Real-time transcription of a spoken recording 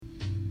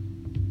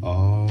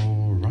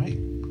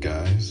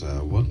guys.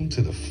 Welcome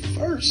to the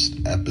first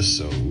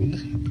episode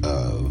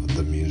of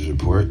the Muse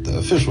Report, the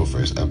official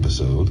first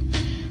episode.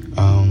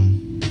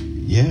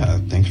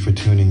 Thanks for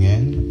tuning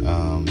in.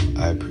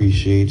 I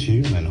appreciate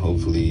you, and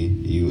hopefully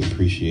you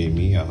appreciate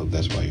me. I hope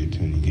that's why you're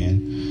tuning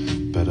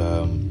in. But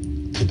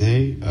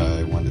today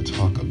I want to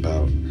talk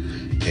about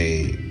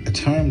a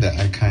term that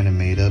I kind of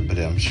made up, but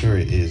I'm sure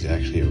it is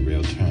actually a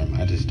real term.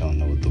 I just don't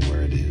know what the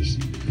word is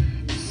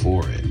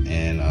for it,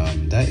 and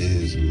that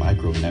is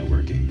micro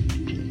networking.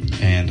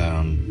 And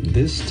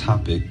this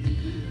topic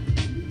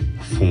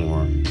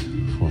formed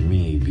for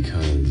me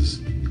because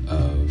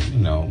of,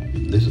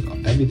 this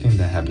everything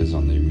that happens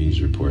on the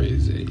Muse Report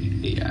is a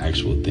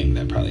actual thing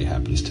that probably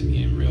happens to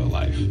me in real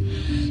life.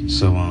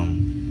 So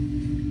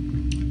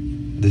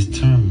this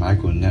term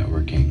micro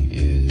networking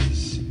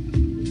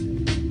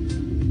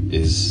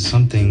is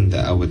something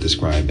that I would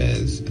describe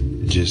as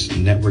just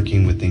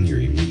networking within your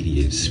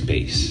immediate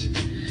space.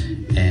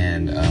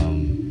 And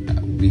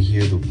we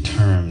hear the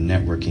term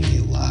networking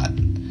a lot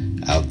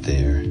out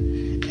there,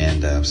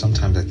 and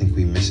sometimes I think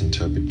we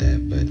misinterpret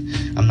that. But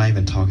I'm not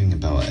even talking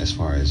about as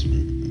far as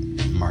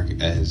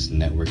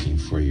networking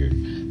for your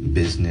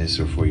business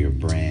or for your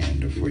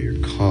brand or for your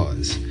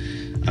cause.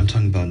 I'm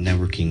talking about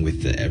networking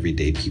with the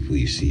everyday people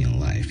you see in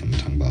life. I'm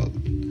talking about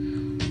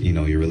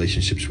your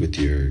relationships with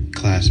your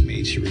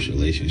classmates, your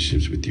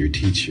relationships with your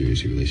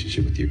teachers, your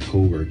relationship with your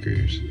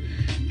coworkers,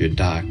 your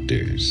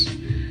doctors.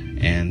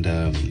 And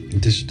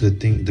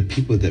the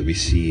people that we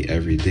see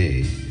every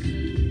day,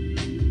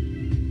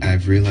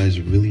 I've realized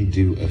really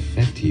do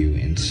affect you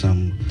in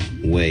some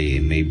way.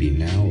 It may be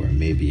now or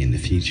maybe in the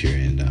future.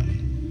 And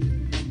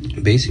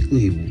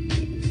basically,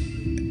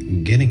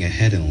 getting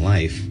ahead in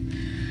life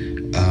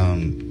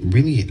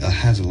really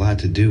has a lot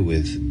to do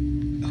with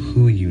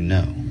who you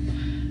know.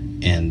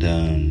 And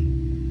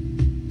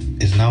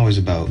it's not always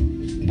about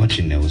what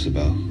you know, it's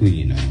about who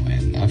you know.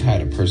 And I've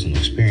had a personal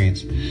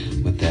experience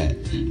with that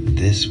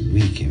this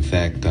week. In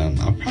fact,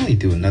 I'll probably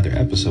do another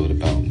episode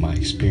about my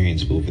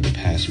experience over the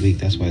past week.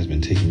 That's why it's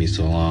been taking me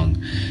so long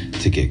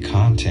to get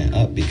content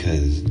up,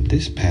 because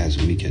this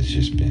past week has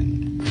just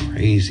been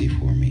crazy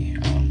for me.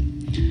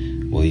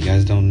 Well, you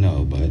guys don't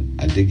know, but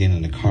I did get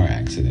in a car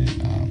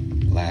accident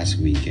last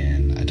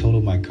weekend. I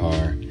totaled my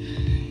car,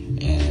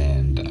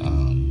 and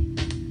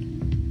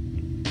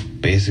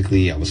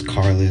basically I was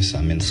carless.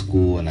 I'm in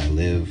school and I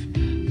live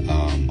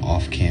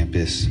off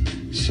campus,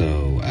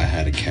 so I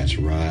had to catch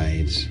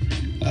rides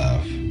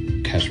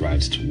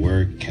to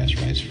work, catch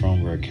rides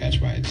from work,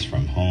 catch rides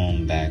from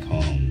home, back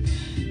home,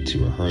 to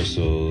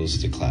rehearsals,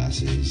 to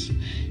classes.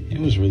 It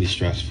was really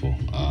stressful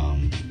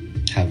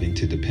having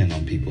to depend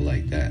on people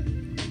like that.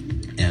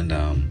 And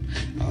I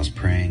was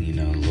praying,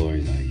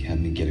 Lord, like, help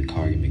me get a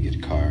car, And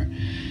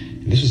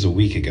this was a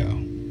week ago.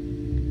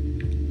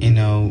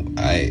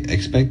 I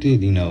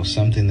expected,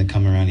 something to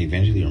come around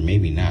eventually, or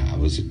maybe not. I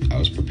was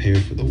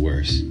prepared for the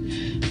worst.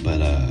 But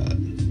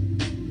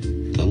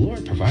the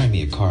Lord provided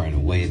me a car in a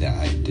way that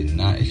I did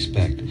not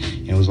expect.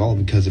 And it was all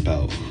because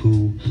about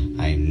who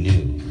I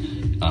knew.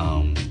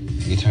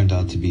 It turned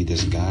out to be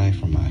this guy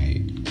from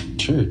my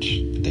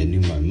church that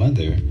knew my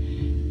mother,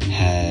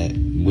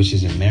 which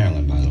is in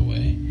Maryland, by the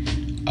way,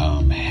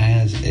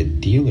 has a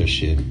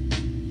dealership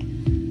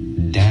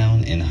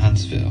down in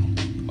Huntsville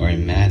or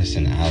in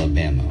Madison,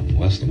 Alabama.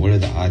 What are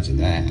the odds of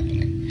that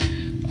happening?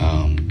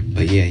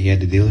 But yeah, he had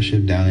the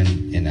dealership down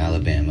in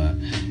Alabama,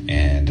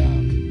 and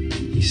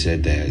he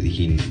said that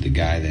the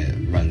guy that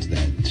runs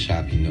that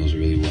shop, he knows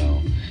really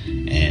well,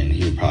 and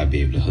he would probably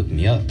be able to hook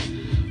me up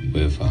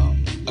with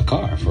a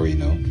car for a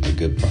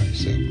good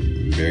price, a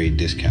very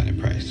discounted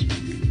price.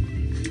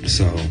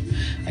 So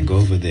I go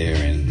over there,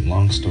 and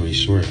long story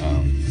short,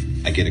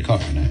 I get a car,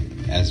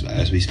 and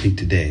as we speak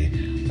today,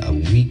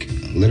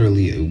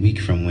 literally a week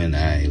from when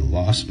I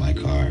lost my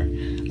car,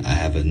 I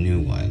have a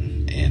new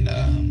one. And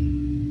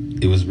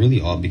it was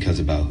really all because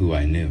about who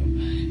I knew,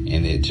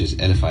 and it just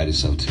edified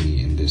itself to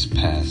me in this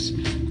past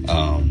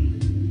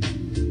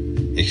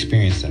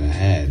experience that I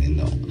had.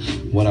 And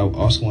what I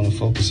also want to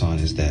focus on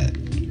is that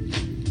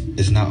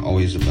it's not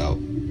always about,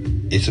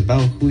 it's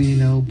about who you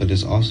know, but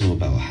it's also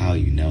about how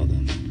you know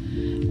them.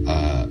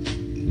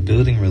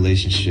 Building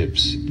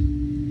relationships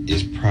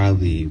is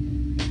probably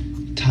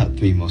top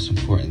 3 most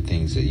important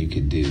things that you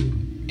could do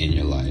in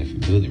your life.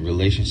 Building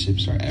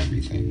relationships are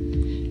everything.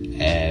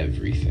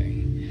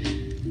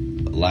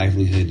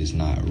 Livelihood is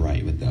not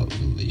right without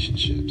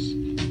relationships.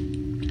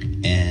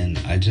 And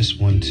I just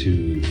want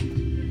to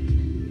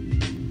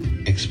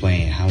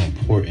explain how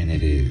important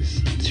it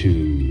is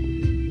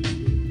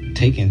to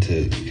take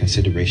into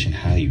consideration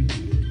how you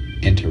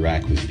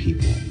interact with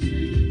people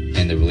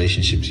and the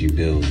relationships you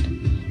build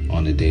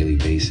on a daily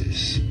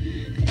basis.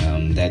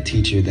 That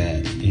teacher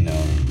that,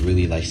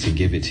 really likes to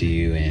give it to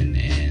you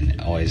and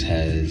always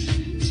has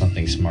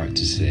something smart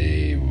to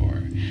say,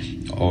 or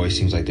always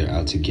seems like they're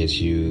out to get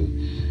you,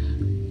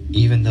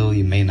 even though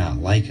you may not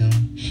like them,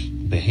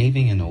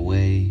 behaving in a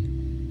way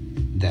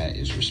that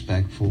is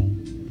respectful,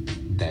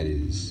 that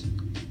is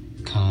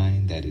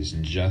kind, that is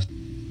just.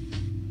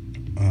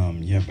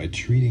 by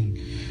treating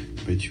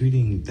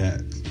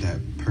that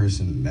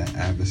person, that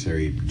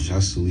adversary,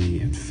 justly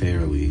and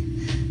fairly,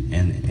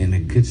 and in a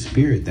good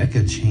spirit, that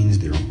could change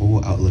their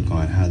whole outlook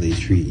on how they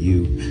treat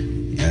you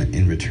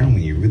in return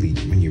when you really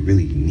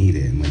need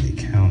it, and when they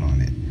count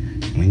on it,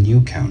 when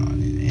you count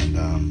on it. And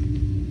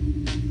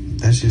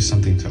that's just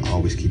something to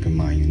always keep in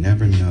mind. You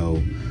never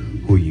know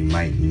who you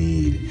might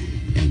need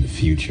in the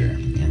future,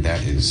 and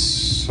that is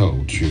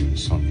so true in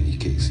so many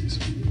cases.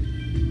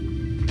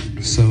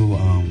 So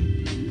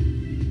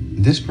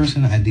this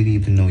person I didn't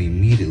even know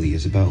immediately.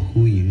 Is about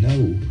who you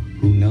know,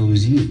 who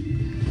knows you.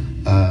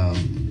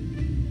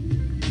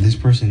 This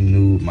person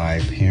knew my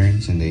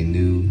parents, and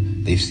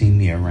they've seen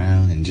me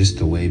around, and just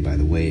by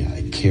the way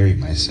I carried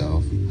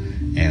myself,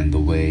 and the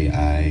way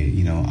I,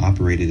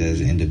 operated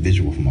as an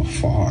individual from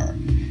afar,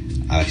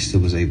 I still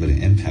was able to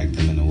impact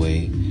them in a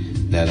way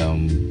that,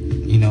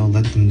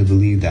 led them to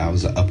believe that I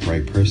was an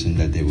upright person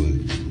that they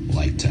would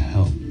like to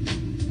help.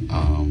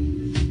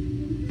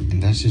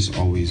 And that's just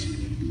always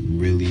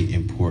really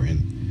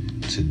important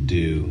to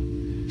do.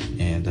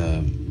 And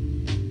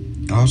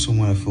I also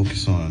want to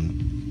focus on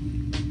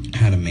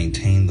how to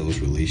maintain those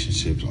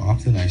relationships.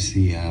 Often I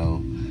see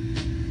how,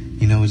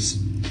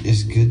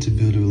 it's good to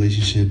build a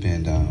relationship,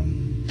 and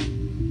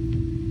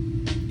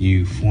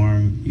you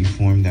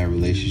form that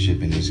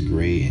relationship, and it's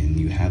great, and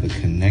you have a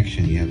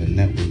connection, you have a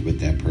network with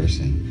that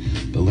person.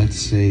 But let's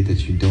say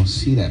that you don't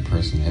see that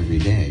person every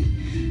day.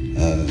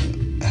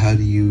 How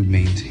do you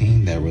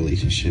maintain that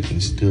relationship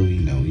and still,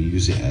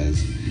 use it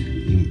as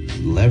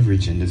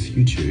leverage in the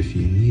future if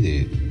you need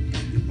it?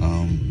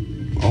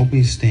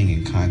 Always staying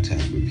in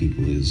contact with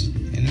people is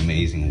an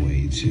amazing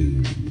way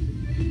to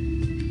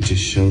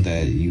just show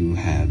that you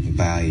have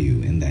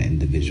value in that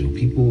individual.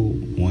 People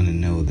want to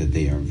know that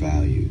they are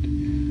valued.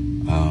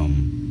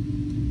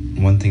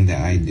 One thing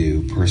that I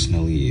do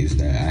personally is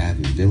that I have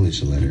a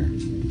village letter,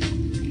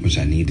 which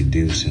I need to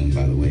do soon,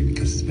 by the way,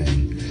 because it's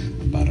been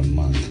about a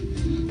month.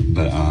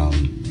 But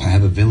I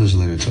have a village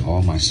letter to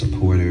all my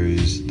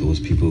supporters, those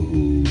people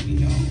who,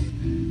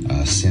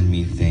 send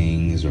me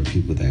things, or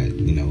people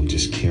that,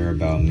 just care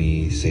about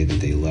me, say that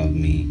they love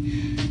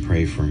me,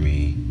 pray for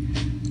me.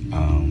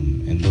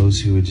 And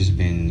those who have just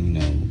been,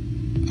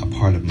 a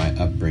part of my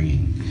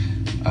upbringing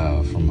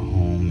from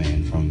home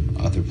and from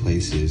other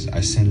places. I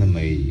send them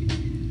a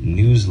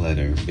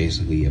newsletter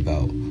basically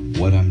about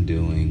what I'm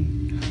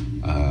doing,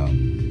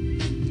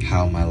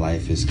 how my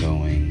life is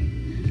going,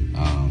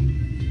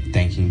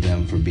 thanking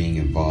them for being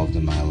involved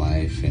in my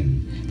life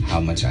and how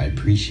much I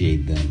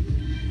appreciate them.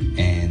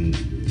 And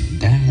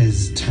that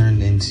has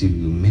turned into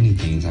many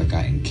things. I've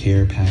gotten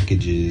care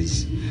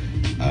packages,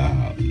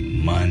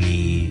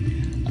 money,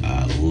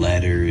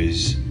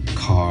 letters,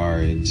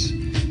 cards,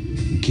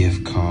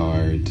 gift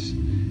cards.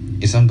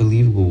 It's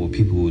unbelievable what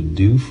people will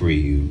do for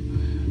you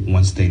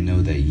once they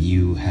know that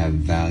you have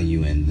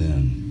value in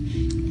them.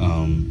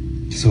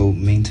 So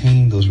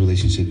maintaining those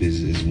relationships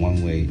is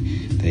one way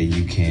that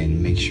you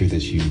can make sure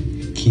that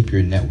you keep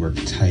your network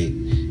tight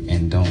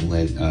and don't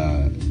let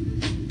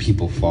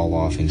people fall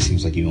off, and it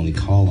seems like you only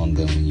call on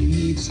them when you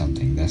need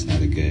something. That's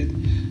not a good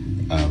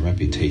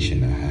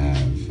reputation to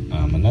have.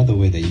 Another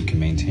way that you can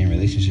maintain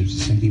relationships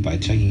is simply by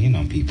checking in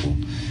on people.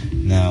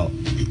 Now,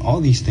 all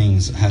these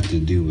things have to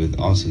do with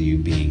also you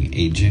being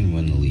a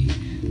genuinely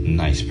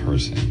nice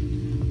person.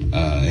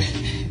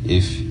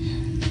 If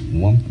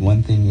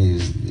one thing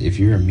is, if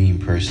you're a mean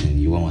person,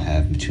 you won't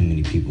have too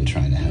many people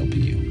trying to help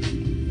you.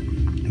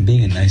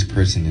 Being a nice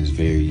person is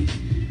very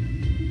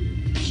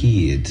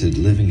key to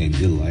living a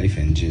good life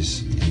and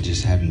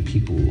just having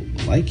people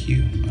like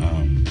you.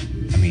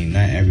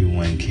 Not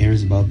everyone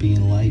cares about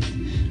being liked,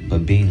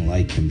 but being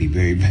liked can be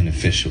very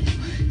beneficial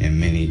in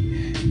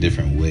many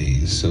different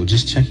ways. So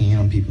just checking in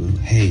on people.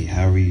 Hey,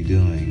 how are you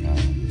doing?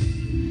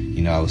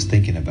 I was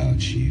thinking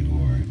about you.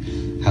 Or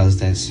how'd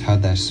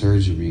that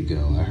surgery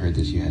go? I heard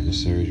that you had a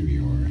surgery.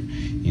 Or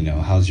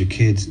how's your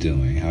kids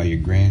doing? How are your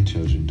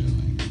grandchildren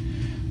doing?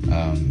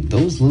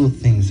 Those little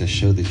things that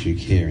show that you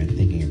care and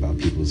thinking about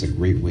people is a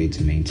great way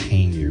to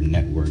maintain your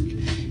network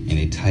in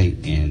a tight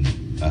and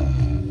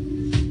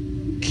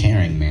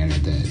caring manner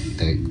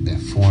that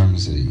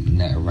forms a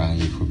net around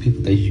you for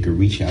people that you can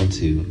reach out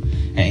to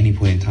at any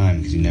point in time,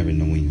 because you never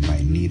know when you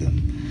might need them.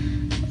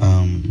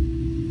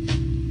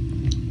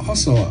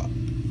 Also,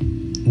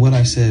 what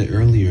I said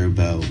earlier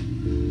about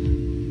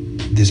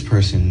this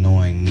person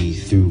knowing me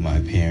through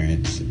my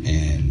parents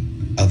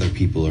and other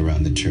people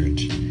around the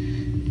church,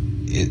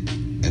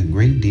 a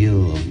great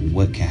deal of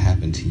what can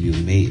happen to you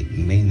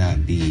may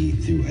not be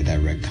through a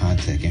direct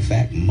contact. In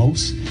fact,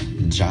 most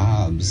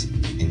jobs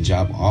and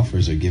job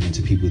offers are given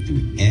to people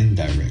through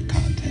indirect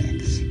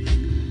contacts.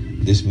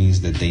 This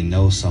means that they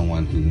know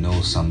someone who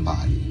knows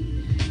somebody.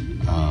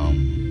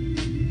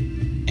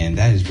 And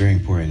that is very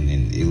important,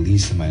 and it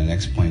leads to my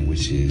next point,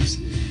 which is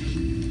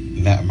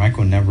that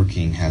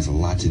micro-networking has a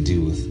lot to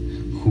do with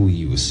who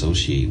you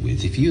associate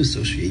with. If you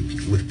associate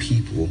with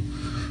people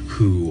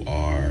who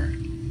are,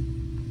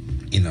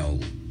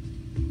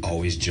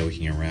 always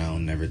joking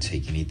around, never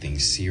take anything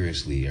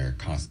seriously, or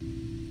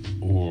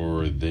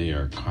they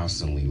are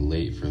constantly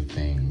late for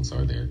things,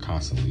 or they're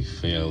constantly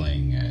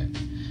failing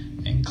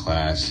in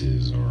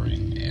classes or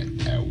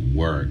at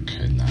work,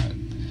 and not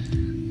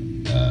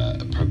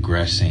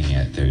progressing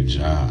at their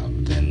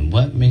job, then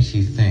what makes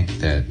you think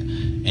that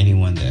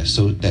anyone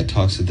that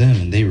talks to them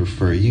and they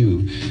refer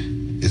you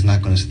is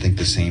not going to think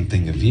the same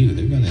thing of you?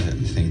 They're going to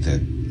think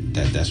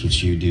that's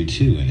what you do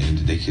too, and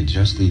they could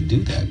justly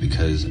do that,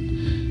 because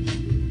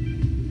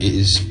it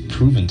is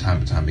proven time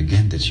and time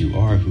again that you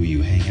are who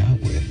you hang out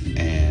with.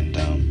 And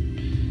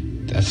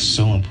that's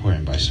so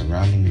important, by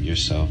surrounding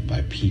yourself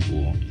by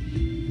people,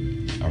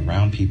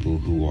 around people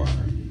who are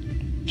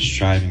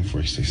striving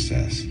for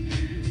success,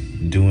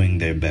 doing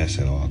their best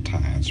at all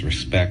times,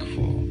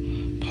 respectful,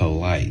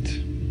 polite,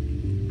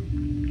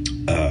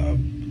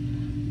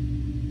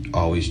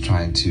 always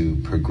trying to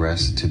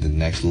progress to the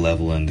next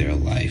level in their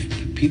life.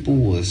 People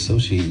will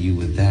associate you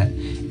with that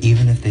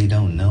even if they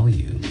don't know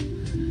you.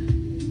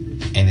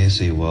 And they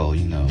say, well,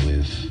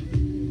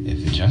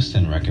 if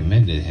Justin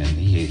recommended him,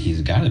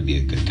 he's got to be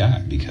a good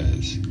guy,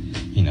 because,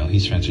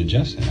 he's friends with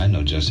Justin. I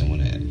know Justin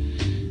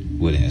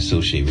wouldn't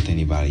associate with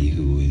anybody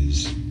who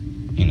is,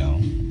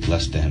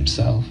 less than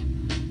himself,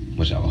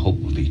 which I would hope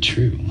would be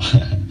true.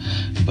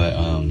 But,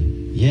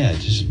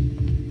 just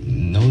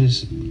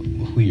notice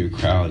who your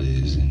crowd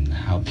is and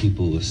how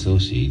people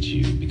associate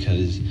you,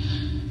 because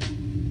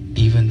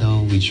even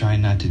though we try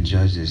not to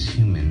judge as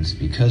humans,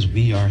 because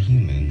we are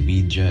human,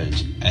 we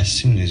judge as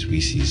soon as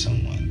we see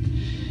someone,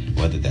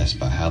 whether that's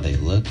by how they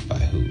look, by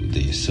who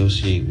they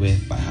associate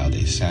with, by how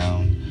they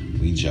sound.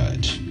 We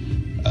judge,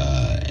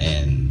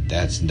 and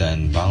that's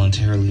done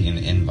voluntarily and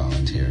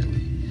involuntarily.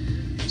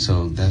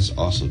 So that's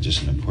also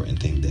just an important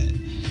thing that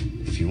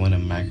if you want to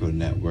micro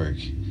network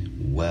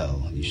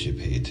well, you should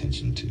pay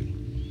attention to.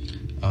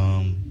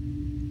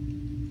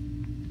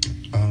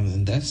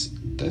 And that's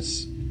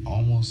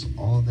almost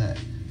all that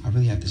I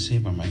really have to say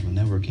about micro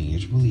networking.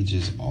 It's really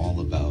just all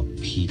about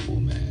people,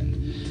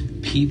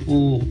 man.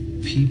 People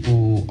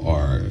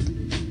are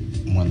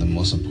one of the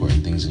most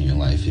important things in your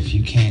life. If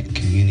you can't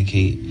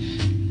communicate,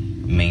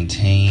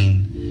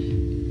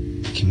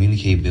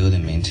 build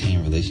and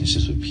maintain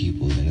relationships with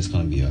people, then it's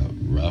going to be a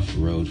rough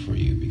road for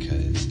you,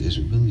 because it's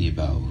really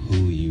about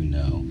who you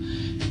know.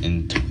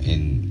 In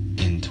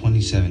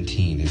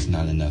 2017, it's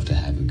not enough to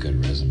have a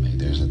good resume.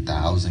 There's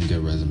 1,000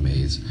 good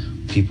resumes.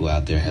 People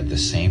out there have the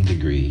same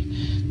degree,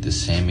 the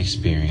same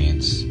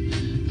experience,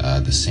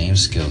 the same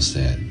skill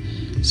set.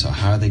 So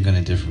how are they going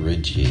to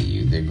differentiate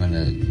you? They're going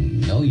to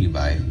know you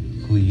by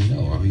who you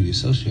know or who you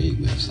associate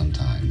with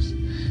sometimes.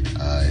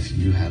 If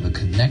you have a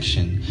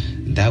connection,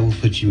 that will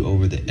put you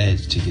over the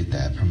edge to get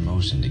that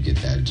promotion, to get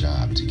that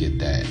job, to get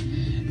that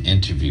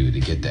interview, to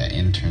get that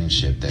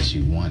internship that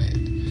you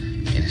wanted.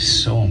 It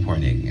is so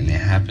important, and it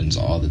happens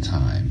all the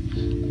time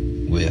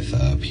with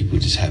people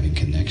just having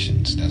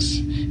connections. That's,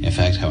 in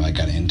fact, how I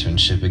got an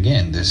internship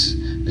again this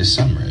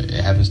summer. It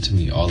happens to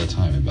me all the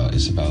time.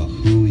 It's about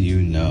who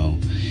you know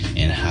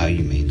and how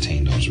you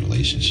maintain those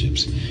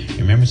relationships.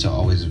 Remember to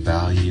always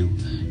value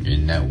your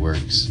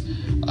networks.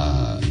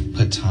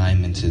 Put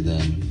time into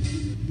them.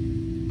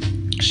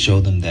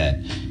 Show them that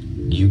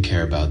you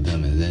care about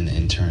them, and then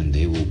in turn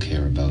they will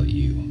care about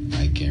you.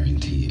 I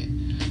guarantee it.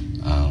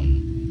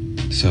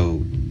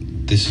 So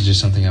this is just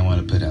something I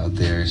want to put out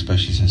there,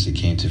 especially since it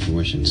came to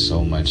fruition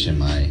so much in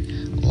my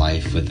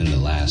life within the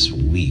last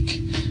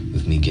week,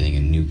 with me getting a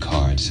new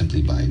card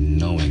simply by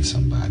knowing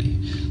somebody.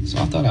 So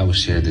I thought I would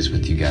share this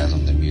with you guys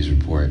on the Muse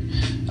Report,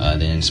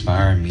 to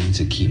inspire me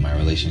to keep my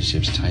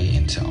relationships tight,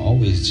 and to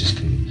always just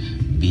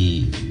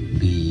be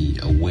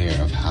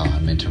aware of how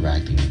I'm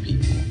interacting with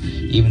people,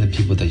 even the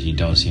people that you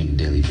don't see on a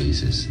daily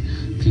basis,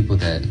 people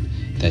that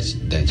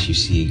you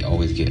see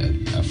always get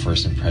a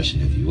first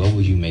impression of you. What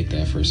will you make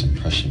that first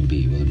impression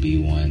be? Will it be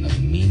one of a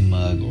mean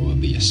mug, or will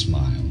it be a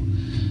smile?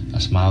 A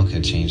smile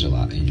could change a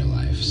lot in your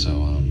life.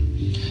 So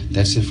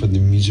that's it for the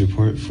Muse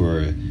Report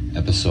for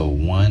episode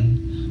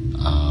 1.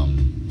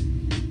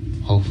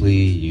 Hopefully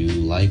you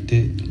liked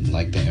it,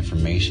 liked the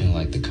information,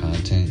 liked the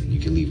content. You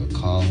can leave a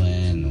call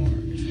in or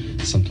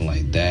something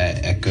like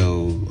that.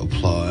 Echo,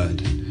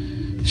 applaud,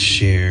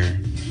 share.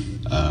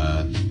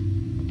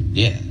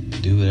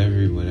 Do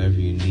whatever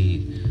you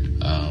need.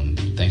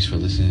 Thanks for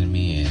listening to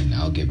me, and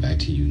I'll get back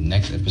to you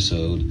next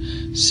episode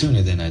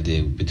sooner than I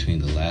did between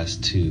the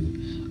last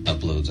 2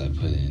 uploads I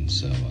put in.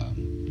 So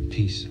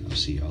peace. I'll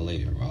see y'all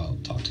later, or I'll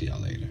talk to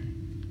y'all later.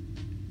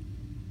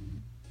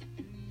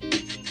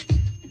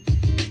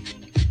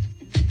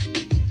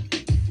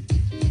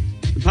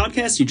 The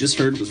podcast you just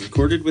heard was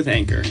recorded with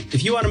Anchor.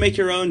 If you want to make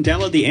your own,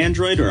 download the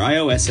Android or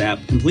iOS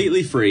app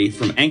completely free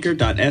from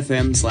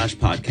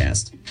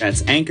anchor.fm/podcast.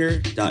 That's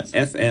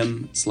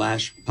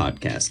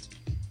anchor.fm/podcast.